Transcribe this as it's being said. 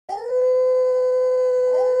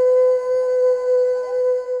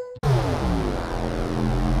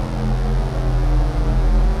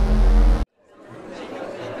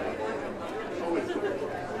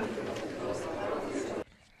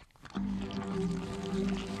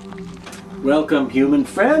Welcome, human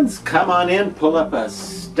friends. Come on in, pull up a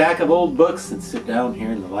stack of old books and sit down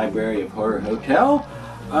here in the Library of Horror Hotel.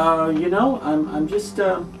 I'm just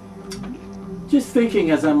thinking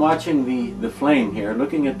as I'm watching the flame here,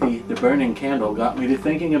 looking at the burning candle, got me to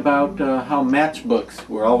thinking about how matchbooks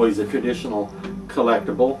were always a traditional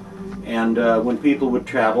collectible. And when people would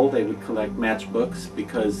travel, they would collect matchbooks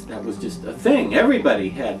because that was just a thing. Everybody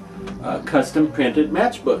had custom printed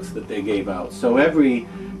matchbooks that they gave out. So every,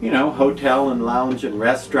 hotel and lounge and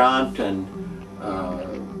restaurant and,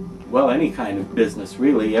 well, any kind of business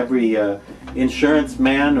really. Every insurance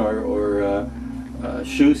man or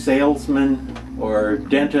shoe salesman or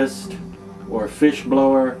dentist or fish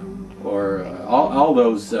blower or all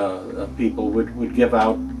those people would give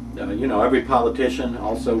out. Every politician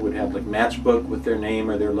also would have like matchbook with their name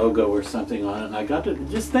or their logo or something on it. And I got to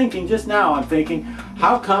just now, I'm thinking,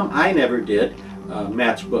 how come I never did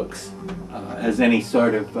matchbooks as any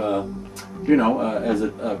sort of, as a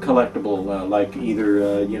collectible, like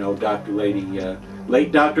either,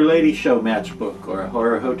 late Dr. Lady show matchbook or a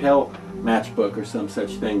horror hotel matchbook or some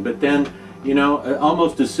such thing. But then,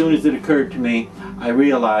 almost as soon as it occurred to me, I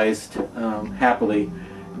realized, happily,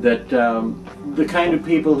 that the kind of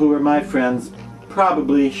people who are my friends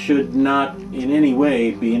probably should not in any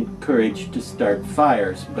way be encouraged to start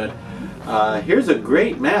fires. But here's a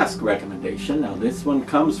great mask recommendation. Now this one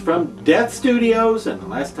comes from Death Studios, and the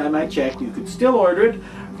last time I checked you could still order it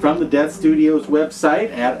from the Death Studios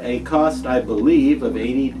website at a cost, I believe, of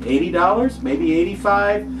 $80, maybe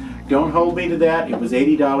 $85. Don't hold me to that. It was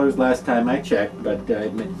 $80 last time I checked, but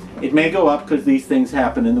it may go up because these things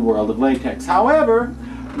happen in the world of latex. However,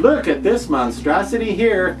 look at this monstrosity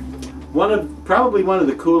here. Probably one of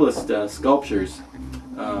the coolest sculptures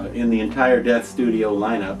in the entire Death Studio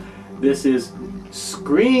lineup. This is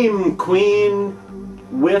Scream Queen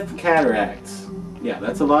with cataracts. Yeah,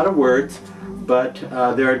 that's a lot of words, but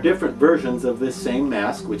there are different versions of this same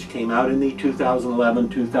mask, which came out in the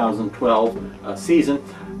 2011-2012 season.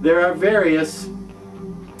 There are various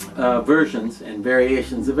versions and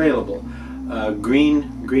variations available.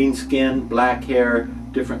 Green skin, black hair,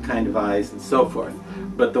 different kind of eyes, and so forth.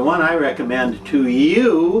 But the one I recommend to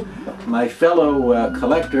you, my fellow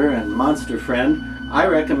collector and monster friend, I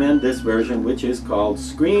recommend this version, which is called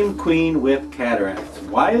Scream Queen with Cataracts.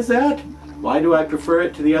 Why is that? Why do I prefer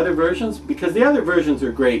it to the other versions? Because the other versions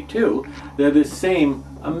are great too. They're the same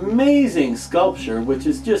amazing sculpture, which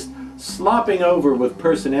is just slopping over with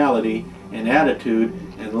personality and attitude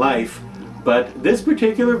and life. But this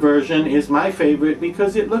particular version is my favorite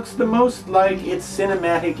because it looks the most like its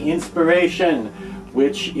cinematic inspiration,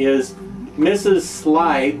 which is Mrs.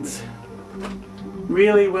 Slides.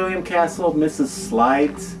 Really, William Castle, Mrs.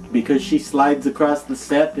 Slides? Because she slides across the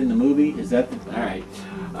set in the movie? Is that alright.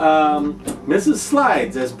 Mrs.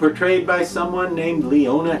 Slides, as portrayed by someone named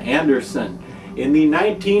Leona Anderson in the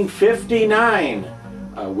 1959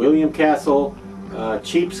 William Castle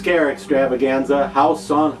cheap scare extravaganza, House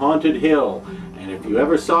on Haunted Hill. And if you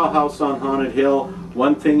ever saw House on Haunted Hill,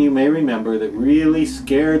 one thing you may remember that really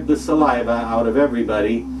scared the saliva out of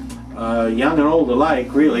everybody, young and old alike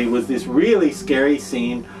really, was this really scary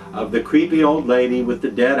scene of the creepy old lady with the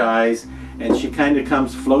dead eyes, and she kind of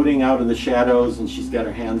comes floating out of the shadows, and she's got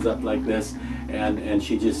her hands up like this, and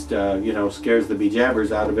she just scares the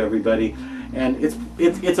bejabbers out of everybody. And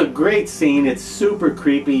it's a great scene. It's super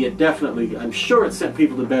creepy. It definitely, I'm sure it sent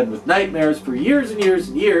people to bed with nightmares for years and years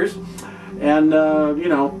and years, and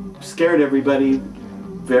scared everybody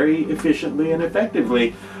very efficiently and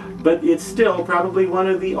effectively. But it's still probably one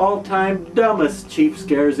of the all-time dumbest cheap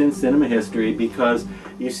scares in cinema history, because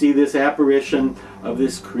you see this apparition of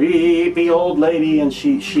this creepy old lady, and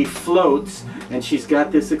she floats, and she's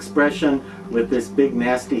got this expression with this big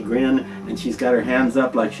nasty grin, and she's got her hands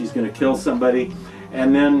up like she's going to kill somebody.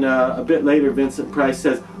 And then a bit later Vincent Price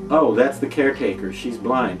says, "Oh, that's the caretaker, she's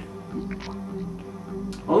blind."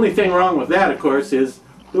 Only thing wrong with that, of course, is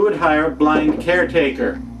who would hire a blind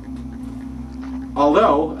caretaker?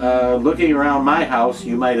 Although, looking around my house,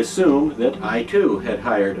 you might assume that I too had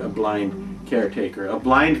hired a blind caretaker, a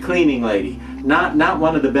blind cleaning lady. Not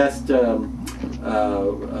one of the best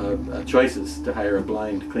choices to hire a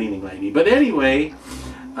blind cleaning lady. But anyway,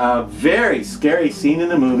 very scary scene in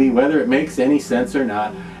the movie, whether it makes any sense or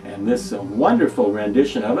not. And this wonderful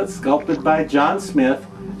rendition of it, sculpted by John Smith.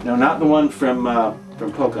 No, not the one from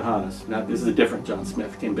Pocahontas. This is a different John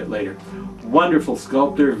Smith, came a bit later. Wonderful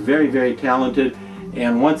sculptor, very, very talented.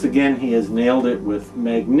 And once again, he has nailed it with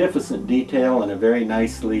magnificent detail and a very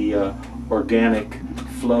nicely organic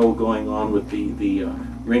flow going on with the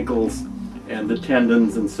wrinkles and the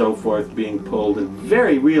tendons and so forth being pulled, and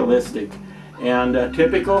very realistic And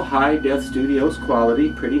typical high Death Studios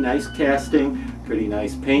quality, pretty nice casting, pretty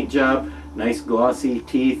nice paint job, nice glossy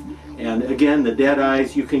teeth, and again the dead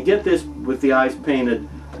eyes. You can get this with the eyes painted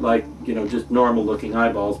like, you know, just normal looking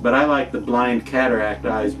eyeballs, but I like the blind cataract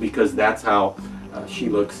eyes because that's how she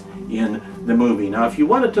looks in the movie. Now if you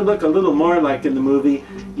wanted to look a little more like in the movie,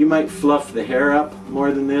 you might fluff the hair up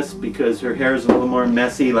more than this because her hair is a little more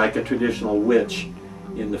messy like a traditional witch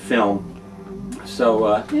in the film. So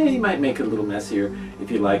yeah, you might make it a little messier if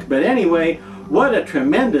you like. But anyway, what a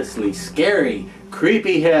tremendously scary,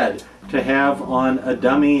 creepy head to have on a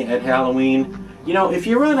dummy at Halloween. You know, if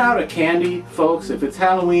you run out of candy, folks, if it's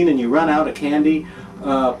Halloween and you run out of candy,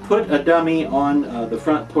 put a dummy on the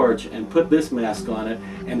front porch and put this mask on it,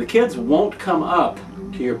 and the kids won't come up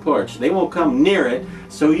to your porch. They won't come near it,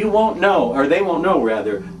 so you won't know, or they won't know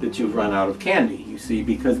rather, that you've run out of candy, you see,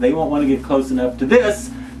 because they won't want to get close enough to this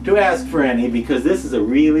to ask for any, because this is a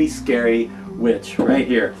really scary witch right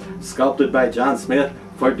here, sculpted by John Smith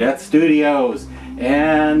for Death Studios.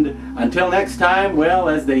 And until next time, well,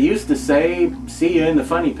 as they used to say, see you in the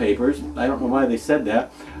funny papers. I don't know why they said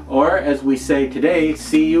that. Or as we say today,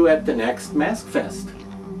 see you at the next Mask Fest.